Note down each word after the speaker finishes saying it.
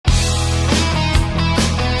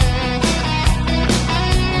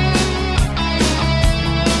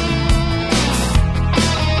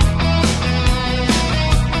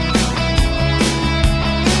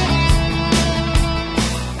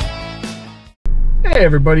Hey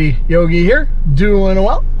everybody, Yogi here, doing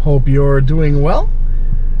well. Hope you're doing well.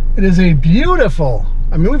 It is a beautiful,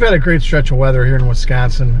 we've had a great stretch of weather here in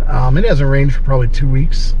Wisconsin. It hasn't rained for probably 2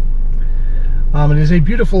 weeks. It is a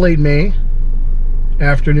beautiful late May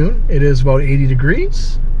afternoon. It is about 80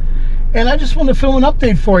 degrees. And I just wanted to film an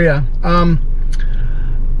update for you.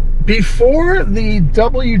 Before the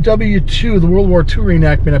WW2, the World War II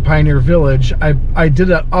reenactment at Pioneer Village, I did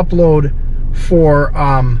an upload for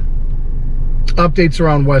updates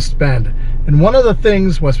around West Bend. And one of the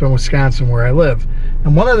things, West Bend, Wisconsin, where I live,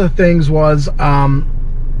 and one of the things was a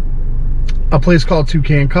place called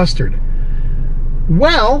Toucan Custard.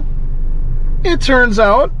 Well, it turns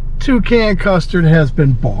out Toucan Custard has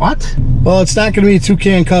been bought. Well, it's not going to be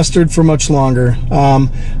Toucan Custard for much longer.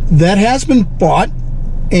 That has been bought,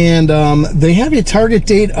 and they have a target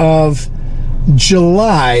date of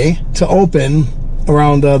July to open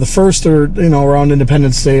around the 1st, or around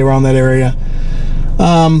Independence Day, around that area.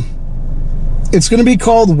 It's going to be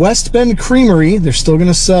called West Bend Creamery. They're still going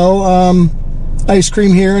to sell ice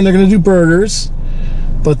cream here, and they're going to do burgers,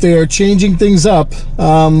 but they are changing things up.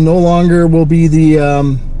 No longer will be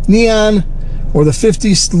the neon or the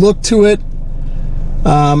 50s look to it.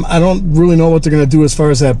 I don't really know what they're going to do as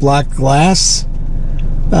far as that black glass.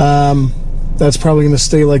 That's probably going to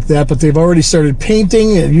stay like that, but they've already started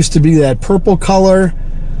painting. It used to be that purple color,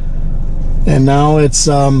 and now it's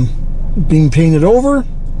being painted over.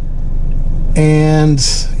 And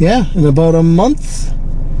yeah, in about a month,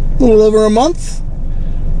 a little over a month,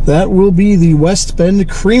 that will be the West Bend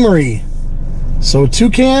Creamery. So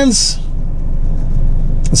Toucans,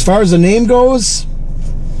 as far as the name goes,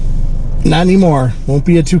 not anymore. Won't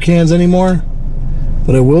be a Toucans anymore,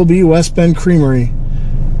 but it will be West Bend Creamery.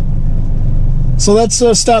 So that's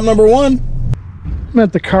stop number one. I'm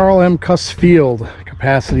at the Carl M. Cuss Field,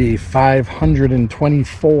 capacity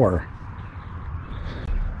 524.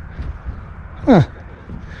 Huh.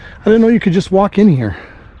 I didn't know you could just walk in here.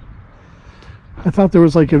 I thought there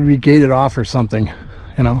was like it would be gated off or something,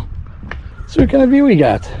 So what kind of view we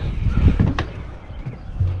got?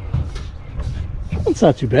 That's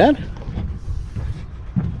not too bad.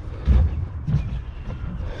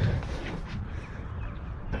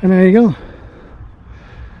 And there you go.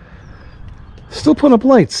 Still putting up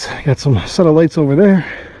lights. Got some set of lights over there.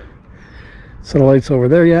 Set of lights over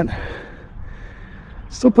there yet.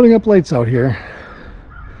 Still putting up lights out here.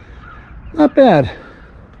 Not bad.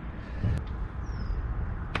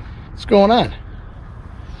 What's going on?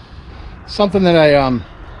 Something that I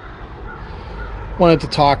wanted to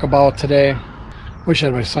talk about today. Wish I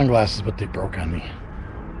had my sunglasses, but they broke on me.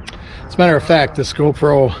 As a matter of fact, this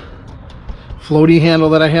GoPro floaty handle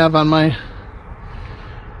that I have on my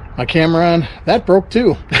camera on, that broke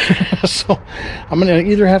too. So I'm gonna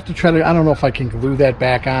either have to try to, I don't know if I can glue that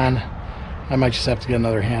back on. I might just have to get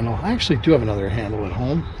another handle. I actually do have another handle at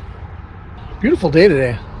home. Beautiful day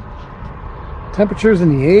today. Temperatures in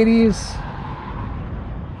the 80s.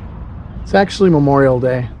 It's actually Memorial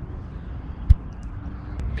Day.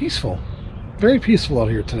 Peaceful. Very peaceful out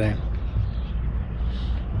here today.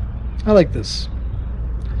 I like this.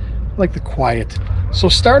 I like the quiet. So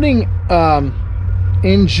starting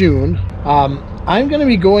in June, I'm going to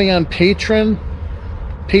be going on Patreon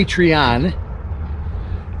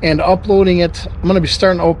and uploading it. I'm going to be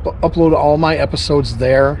starting to upload all my episodes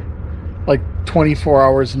there like 24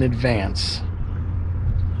 hours in advance.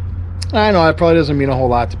 I know that probably doesn't mean a whole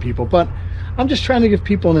lot to people, but I'm just trying to give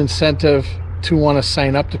people an incentive to want to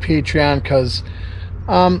sign up to Patreon, because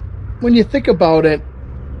when you think about it,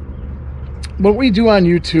 what we do on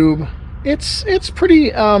YouTube, it's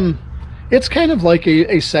pretty it's kind of like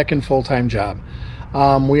a second full-time job.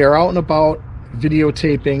 We are out and about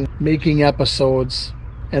videotaping, making episodes,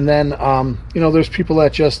 and then there's people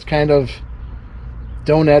that just kind of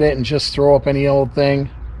don't edit and just throw up any old thing,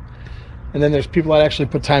 and then there's people that actually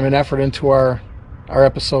put time and effort into our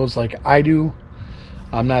episodes like I do.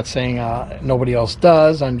 I'm not saying nobody else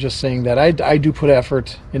does. I'm just saying that I do put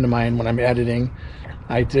effort into mine when I'm editing.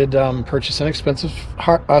 I did purchase an expensive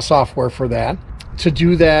software for that. To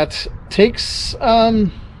do that takes,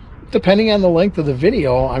 depending on the length of the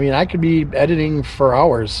video, I could be editing for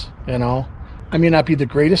hours, I may not be the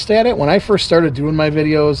greatest at it. When I first started doing my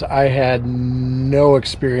videos, I had no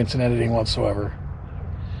experience in editing whatsoever.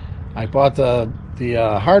 I bought the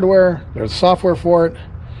hardware, there's software for it,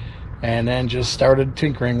 and then just started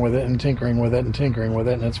tinkering with it and tinkering with it and tinkering with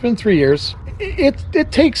it, and it's been 3 years.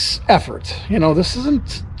 It takes effort. This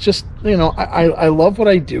isn't just, I love what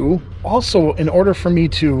I do. Also, in order for me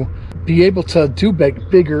to be able to do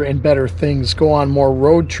bigger and better things, go on more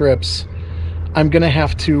road trips, I'm gonna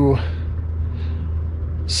have to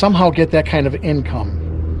somehow get that kind of income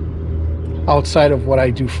outside of what I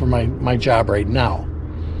do for my job right now.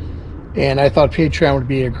 And I thought Patreon would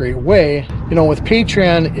be a great way. You know, with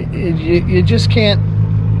Patreon, you just can't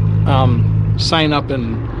sign up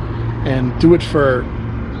and do it for,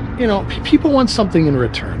 you know, people want something in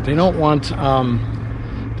return. They don't want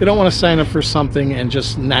to sign up for something and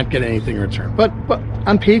just not get anything in return. But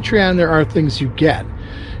on Patreon, there are things you get.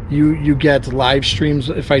 You get live streams.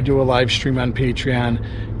 If I do a live stream on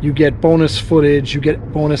Patreon, you get bonus footage, you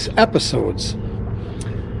get bonus episodes.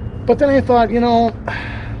 But then I thought, you know,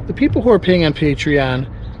 the people who are paying on Patreon,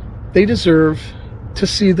 they deserve to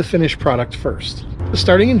see the finished product first.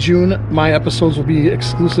 Starting in June, my episodes will be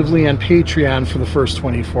exclusively on Patreon for the first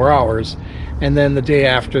 24 hours. And then the day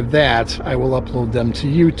after that, I will upload them to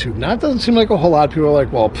YouTube. Now, it doesn't seem like a whole lot of people are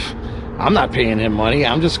like, well, I'm not paying him money.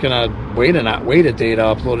 I'm just going to wait a day to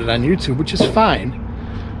upload it on YouTube, which is fine.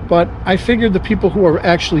 But I figured the people who are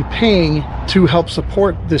actually paying to help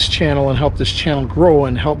support this channel and help this channel grow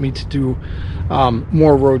and help me to do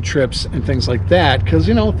more road trips and things like that, because,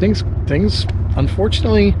 you know, things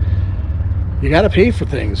unfortunately, you got to pay for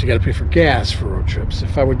things. You got to pay for gas for road trips.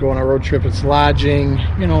 If I would go on a road trip, it's lodging,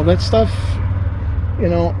 you know, that stuff, you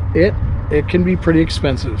know, it can be pretty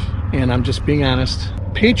expensive. And I'm just being honest.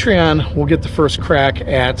 Patreon will get the first crack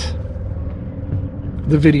at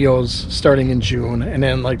the videos starting in June, and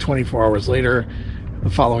then like 24 hours later, the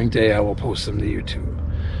following day, I will post them to YouTube.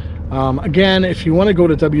 Again, if you want to go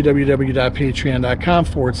to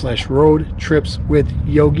www.patreon.com/road trips with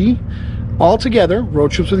Yogi, all together,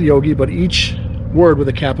 road trips with Yogi, but each word with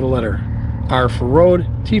a capital letter. R for road,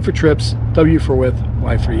 T for trips, W for with,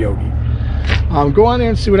 Y for Yogi. Go on there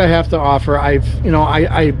and see what I have to offer. I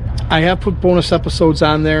have put bonus episodes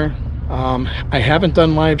on there. I haven't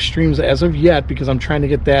done live streams as of yet because I'm trying to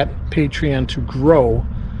get that Patreon to grow.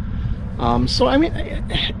 So I mean,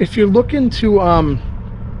 if you're looking to,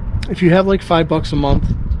 if you have like $5 a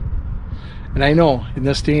month, and I know in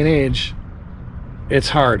this day and age, it's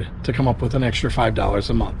hard to come up with an extra $5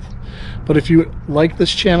 a month. But if you like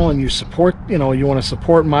this channel and you support, you know, you want to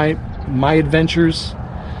support my adventures,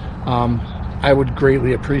 I would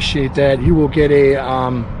greatly appreciate that. You will get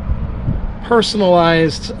a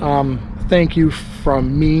personalized thank you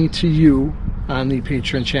from me to you on the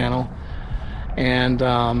Patreon channel. And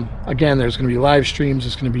again, there's going to be live streams.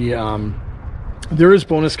 There's going to be there is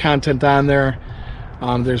bonus content on there.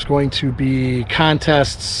 There's going to be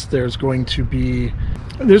contests. There's going to be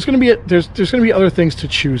other things to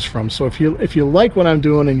choose from. So if you like what I'm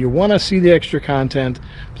doing and you want to see the extra content,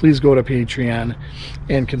 please go to Patreon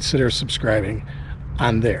and consider subscribing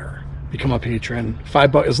on there. Become a patron.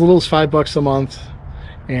 $5, as little as $5 a month,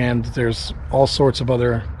 and there's all sorts of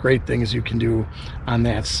other great things you can do on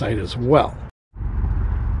that site as well.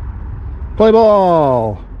 Play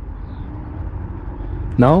ball.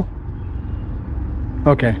 No?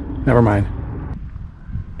 Okay, never mind.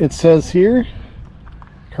 It says here,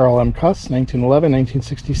 Carl M. Cuss,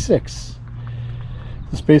 1911-1966.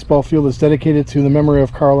 This baseball field is dedicated to the memory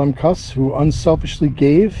of Carl M. Cuss, who unselfishly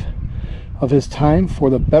gave of his time for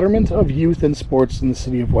the betterment of youth and sports in the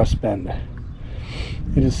city of West Bend.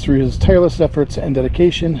 It is through his tireless efforts and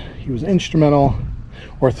dedication, he was instrumental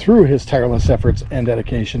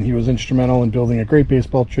in building a great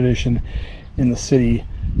baseball tradition in the city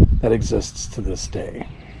that exists to this day.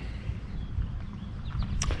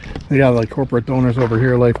 They got like corporate donors over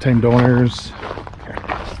here, lifetime donors,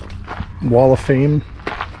 Wall of Fame.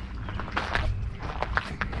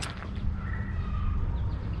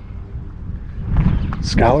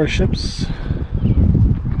 Scholarships.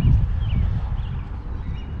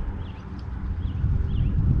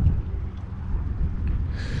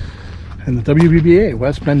 And the WBBA,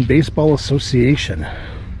 West Bend Baseball Association.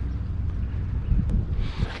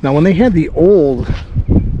 Now, when they had the old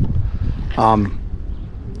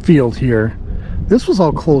field here, this was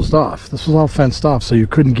all closed off. This was all fenced off, so you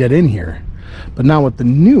couldn't get in here. But now with the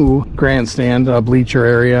new grandstand, bleacher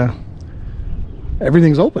area,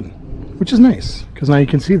 everything's open, which is nice, because now you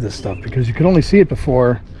can see this stuff, because you could only see it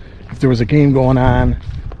before if there was a game going on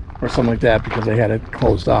or something like that, because they had it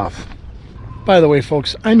closed off. By the way,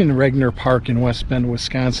 folks, I'm in Regner Park in West Bend,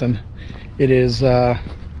 Wisconsin. It is a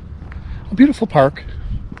beautiful park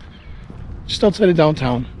just outside of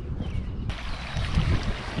downtown.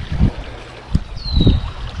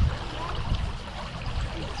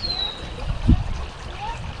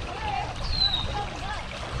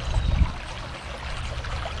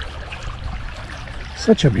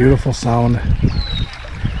 Such a beautiful sound.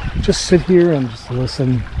 Just sit here and just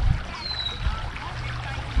listen.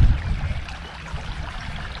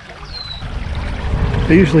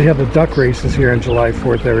 They usually have the duck races here on July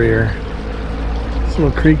 4th every year. This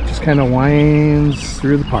little creek just kind of winds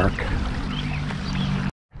through the park.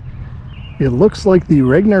 It looks like the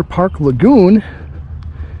Regner Park Lagoon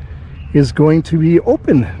is going to be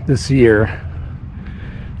open this year.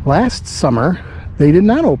 Last summer, they did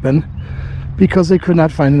not open because they could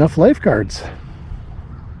not find enough lifeguards,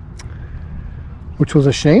 which was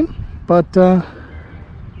a shame, but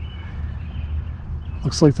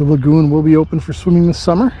looks like the lagoon will be open for swimming this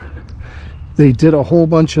summer. They did a whole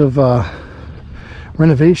bunch of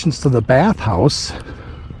renovations to the bathhouse.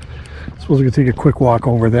 I suppose we could take a quick walk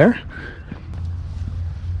over there.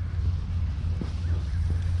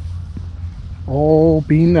 Oh,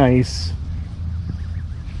 be nice.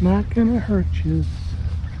 Not gonna hurt you.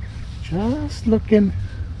 Just looking.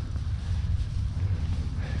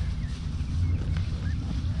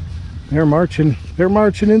 They're marching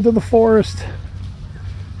into the forest.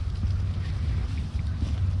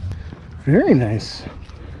 Very nice.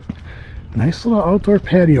 Nice little outdoor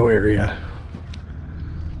patio area.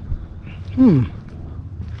 Ooh,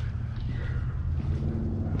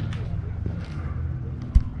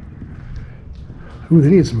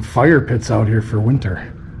 they need some fire pits out here for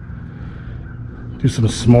winter. Do some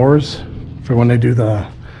s'mores for when they do the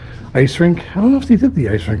ice rink. I don't know if they did the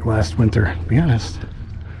ice rink last winter, to be honest.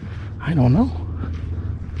 I don't know.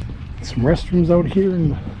 Some restrooms out here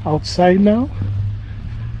and outside now.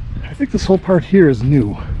 I think this whole part here is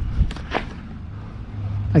new.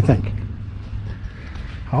 I think.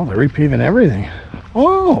 Oh, they're repaving everything.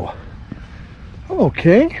 Oh!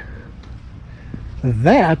 Okay.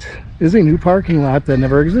 That is a new parking lot that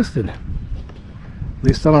never existed. At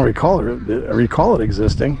least I don't recall it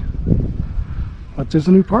existing. But there's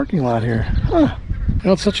a new parking lot here. Huh. You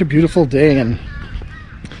know, it's such a beautiful day, and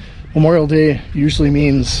Memorial Day usually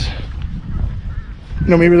means, you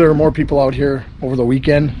know, maybe there are more people out here over the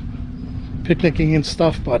weekend picnicking and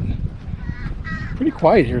stuff, but pretty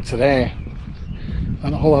quiet here today.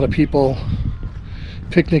 Not a whole lot of people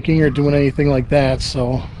picnicking or doing anything like that,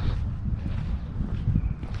 so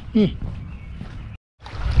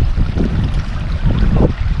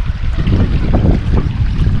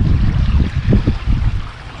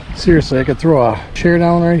seriously, I could throw a chair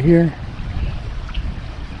down right here,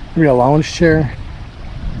 maybe a lounge chair,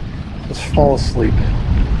 just fall asleep.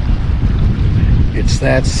 It's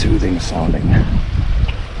that soothing sounding.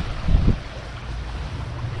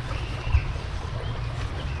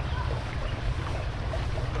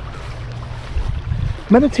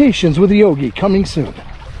 Meditations with a Yogi coming soon.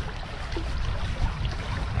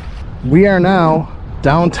 We are now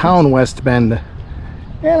downtown West Bend,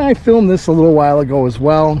 and I filmed this a little while ago as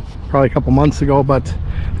well, probably a couple months ago, but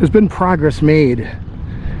there's been progress made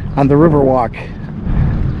on the Riverwalk,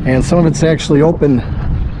 and some of it's actually open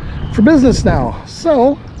for business now.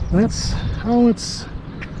 So that's how it's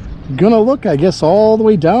gonna look, I guess, all the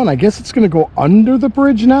way down. I guess it's gonna go under the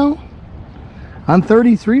bridge now on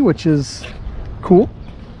 33, which is cool.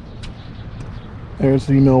 There's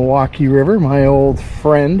the Milwaukee River, my old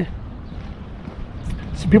friend.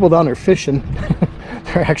 Some people down there fishing.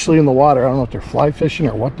 They're actually in the water. I don't know if they're fly fishing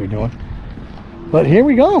or what they're doing. But here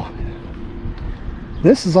we go.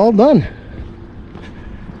 This is all done.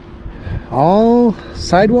 All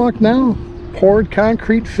sidewalk now. Poured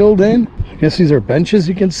concrete, filled in. I guess these are benches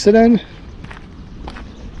you can sit on.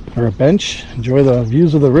 Or a bench. Enjoy the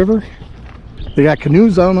views of the river. They got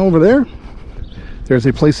canoes on over there. There's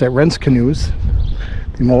a place that rents canoes.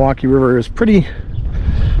 The Milwaukee River is pretty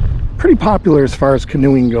popular as far as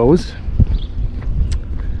canoeing goes.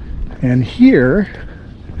 And here,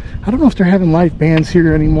 I don't know if they're having live bands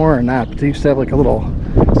here anymore or not, but they used to have like a little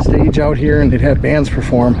stage out here and they'd have bands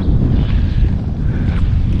perform.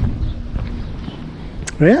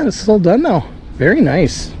 But yeah, this is all done now. Very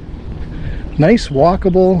nice. Nice,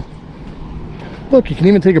 walkable. Look, you can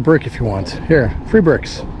even take a brick if you want. Here, free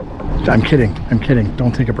bricks. I'm kidding.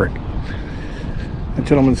 Don't take a brick. That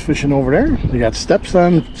gentleman's fishing over there. They got steps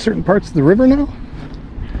on certain parts of the river now.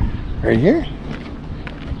 Right here.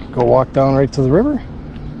 Go walk down right to the river.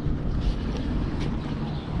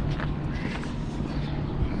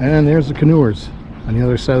 And there's the canoers on the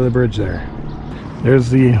other side of the bridge there. There's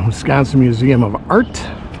the Wisconsin Museum of Art.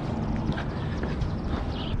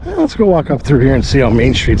 Let's go walk up through here and see how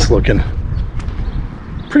Main Street's looking.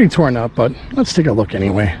 Pretty torn up, but let's take a look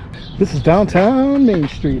anyway. This is downtown Main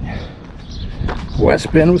Street,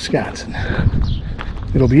 West Bend, Wisconsin.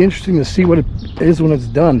 It'll be interesting to see what it is when it's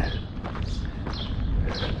done.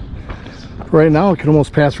 Right now, it can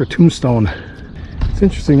almost pass for Tombstone. It's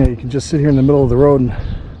interesting that you can just sit here in the middle of the road in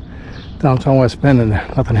downtown West Bend and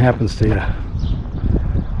nothing happens to you.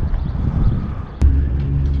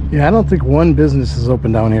 Yeah, I don't think one business is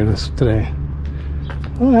open down here today.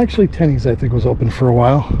 Well, actually, Tenny's, I think, was open for a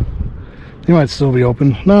while. They might still be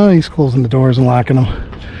open. No, he's closing the doors and locking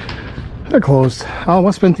them. They're closed. Oh,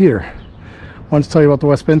 West Bend Theater. I wanted to tell you about the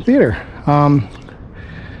West Bend Theater.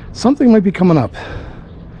 Something might be coming up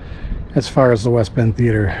as far as the West Bend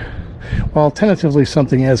Theater. Well, tentatively,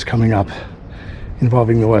 something is coming up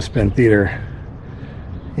involving the West Bend Theater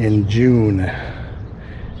in June.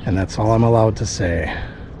 And that's all I'm allowed to say.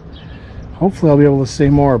 Hopefully, I'll be able to say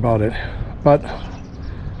more about it. But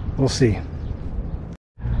we'll see.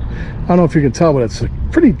 I don't know if you can tell, but it's a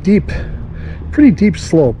pretty deep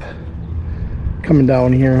slope coming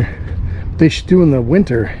down here. What they should do in the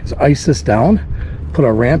winter is ice this down, put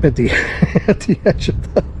a ramp at the at the edge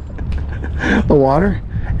of the water,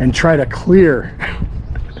 and try to clear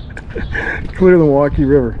the Milwaukee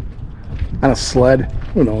River on a sled.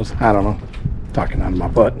 Who knows? I don't know. I'm talking out of my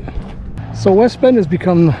butt. So West Bend has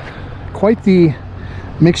become quite the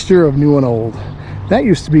mixture of new and old. That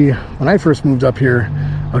used to be, when I first moved up here,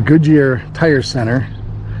 a Goodyear tire center.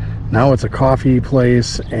 Now it's a coffee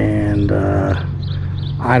place, and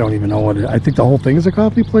I don't even know what it is. I think the whole thing is a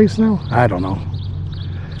coffee place now. I don't know.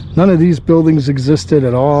 None of these buildings existed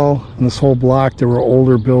at all in this whole block. There were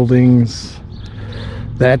older buildings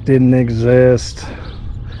that didn't exist.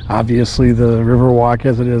 Obviously the Riverwalk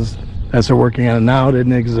as it is, as they're working on it now,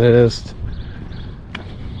 didn't exist.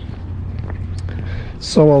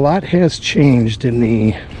 So a lot has changed in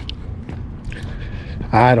the,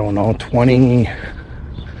 I don't know,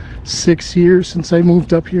 26 years since I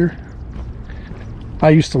moved up here. I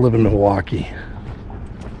used to live in Milwaukee.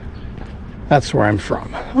 That's where I'm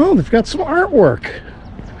from. Oh, they've got some artwork.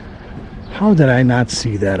 How did I not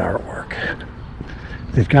see that artwork?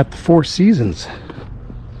 They've got the Four Seasons.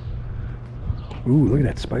 Ooh, look at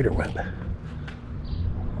that spider web.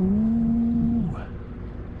 Ooh.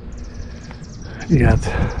 You got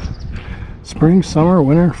spring, summer,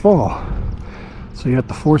 winter, fall. So you got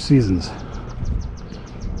the Four Seasons.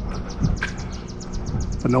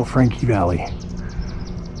 But no Frankie Valley.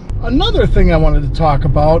 Another thing I wanted to talk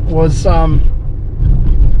about was my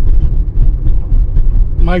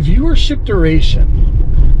viewership duration.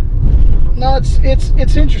 Now it's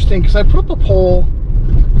interesting because I put up a poll,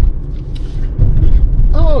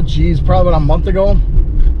 oh geez, probably about a month ago,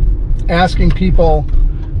 asking people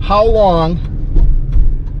how long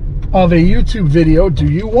of a YouTube video do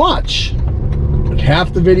you watch? Like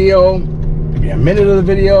half the video, maybe a minute of the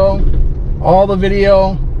video, all the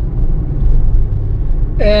video.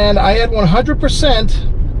 And I had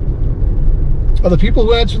 100% of the people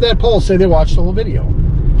who answered that poll say they watched the whole video.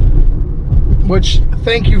 Which,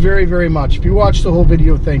 thank you very, very much. If you watched the whole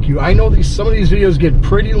video, thank you. I know some of these videos get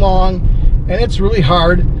pretty long, and it's really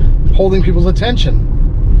hard holding people's attention.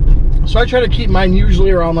 So I try to keep mine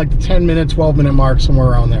usually around like the 10-minute, 12-minute mark, somewhere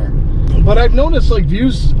around there. But I've noticed like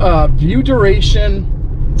view duration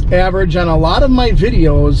average on a lot of my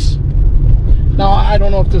videos. Now, I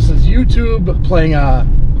don't know if this is YouTube playing a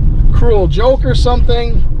cruel joke or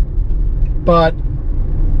something, but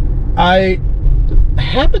I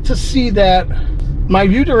happen to see that my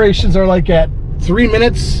view durations are like at 3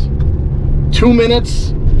 minutes, 2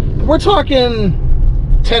 minutes. We're talking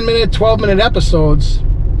 10-minute, 12-minute episodes,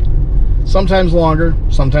 sometimes longer,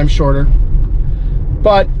 sometimes shorter.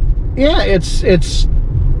 But yeah, it's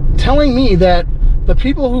telling me that the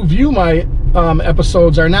people who view my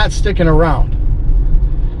episodes are not sticking around.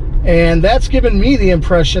 And that's given me the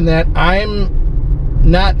impression that I'm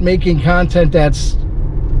not making content that's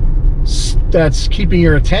keeping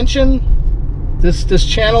your attention. This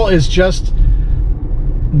channel is just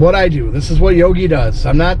what I do. This is what Yogi does.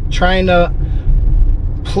 I'm not trying to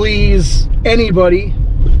please anybody.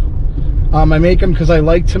 I make them because I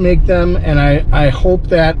like to make them, and I hope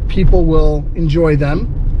that people will enjoy them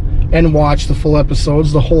and watch the full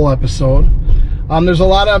episodes, the whole episode. There's a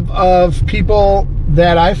lot of people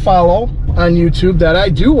that I follow on YouTube that I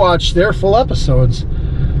do watch their full episodes.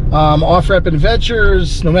 Off-Rep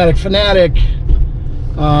Adventures, Nomadic Fanatic.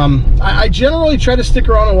 I generally try to stick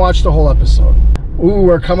around and watch the whole episode. Ooh,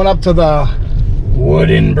 we're coming up to the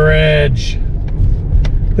wooden bridge.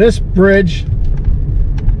 This bridge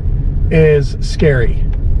is scary,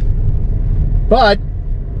 but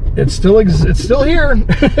it's still here.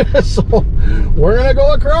 So we're gonna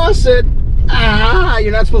go across it.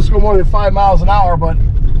 You're not supposed to go more than 5 miles an hour, but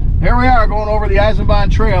here we are going over the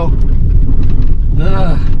Eisenbahn Trail.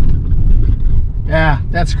 Yeah,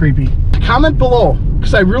 that's creepy. Comment below,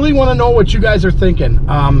 because I really want to know what you guys are thinking.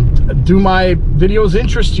 Do my videos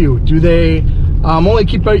interest you? Do they only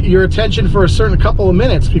keep your attention for a certain couple of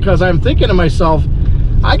minutes? Because I'm thinking to myself,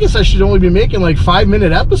 I guess I should only be making like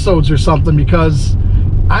 5-minute episodes or something, because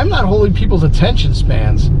I'm not holding people's attention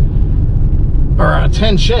spans or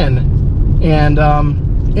attention. And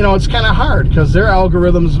you know, it's kind of hard because their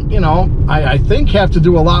algorithms, you know, I think have to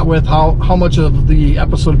do a lot with how much of the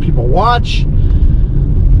episode people watch.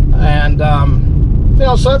 And you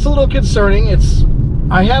know, so that's a little concerning.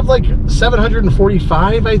 I have like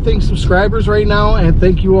 745, I think, subscribers right now, and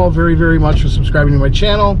thank you all very, very much for subscribing to my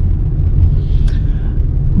channel.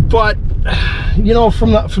 But you know,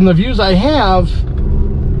 from the views I have,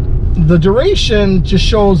 the duration just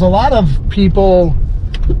shows a lot of people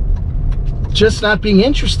just not being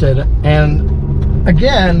interested. And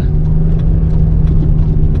again,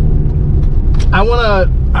 I want to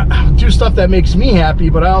do stuff that makes me happy,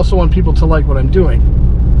 but I also want people to like what I'm doing.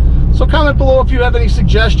 So comment below if you have any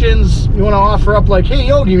suggestions you want to offer up, like, hey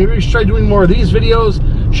Yogi, maybe we should try doing more of these videos.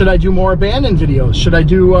 Should I do more abandoned videos? Should I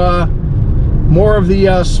do more of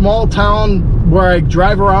the small town where I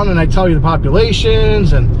drive around and I tell you the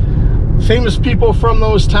populations and famous people from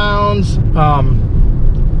those towns?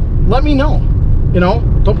 Let me know. You know,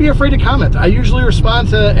 don't be afraid to comment. I usually respond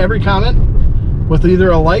to every comment with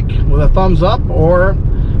either a like, with a thumbs up, or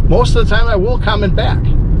most of the time I will comment back.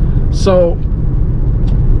 So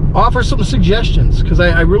offer some suggestions, because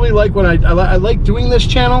I really like what I like doing this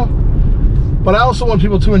channel, but I also want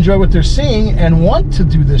people to enjoy what they're seeing and want to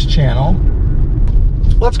do this channel.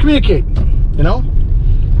 Let's communicate, you know?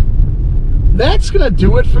 That's gonna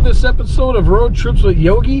do it for this episode of Road Trips with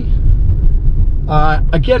Yogi.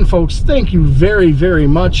 Again, folks, thank you very, very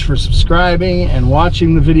much for subscribing and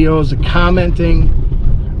watching the videos and commenting.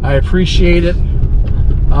 I appreciate it.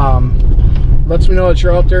 Lets me know that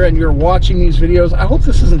you're out there and you're watching these videos. I hope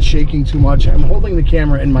this isn't shaking too much. I'm holding the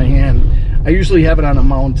camera in my hand. I usually have it on a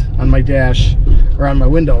mount on my dash or on my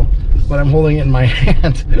window, but I'm holding it in my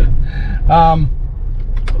hand.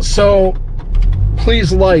 So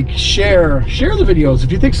please like, share the videos.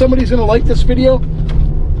 If you think somebody's gonna like this video,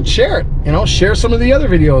 share it. You know, share some of the other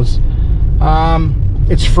videos.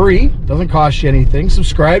 It's free, doesn't cost you anything.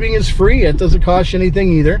 Subscribing is free, it doesn't cost you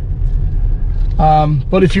anything either.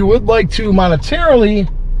 But if you would like to monetarily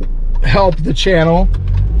help the channel,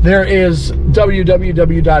 there is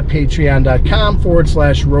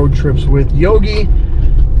www.patreon.com/Road Trips with Yogi.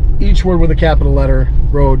 Each word with a capital letter,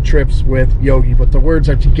 Road Trips with Yogi, but the words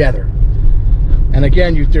are together. And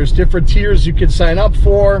again, there's different tiers you can sign up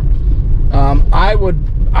for. I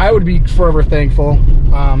would be forever thankful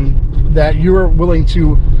that you're willing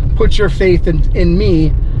to put your faith in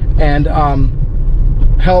me and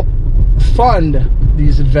help fund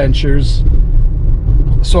these adventures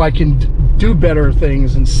so I can do better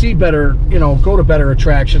things and see better, you know, go to better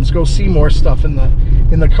attractions, go see more stuff in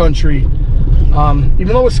the country. Even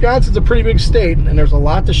though Wisconsin's a pretty big state and there's a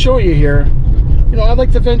lot to show you here, you know, I'd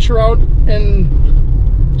like to venture out and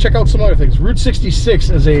check out some other things. Route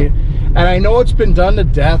 66 is and I know it's been done to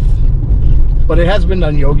death, but it has been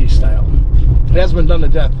done Yogi style. It hasn't been done to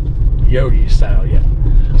death Yogi style yet.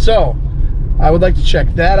 So I would like to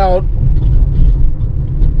check that out.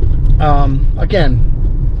 Again,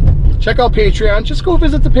 check out Patreon. Just go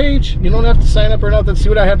visit the page. You don't have to sign up or nothing. See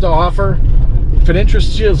what I have to offer. If it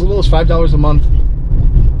interests you, as little as $5 a month,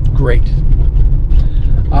 great.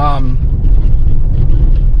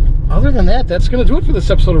 Other than that, that's going to do it for this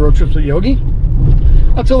episode of Road Trips with Yogi.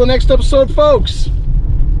 Until the next episode, folks,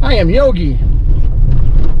 I am Yogi,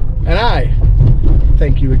 and I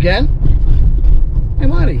thank you again.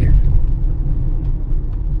 I'm out of here.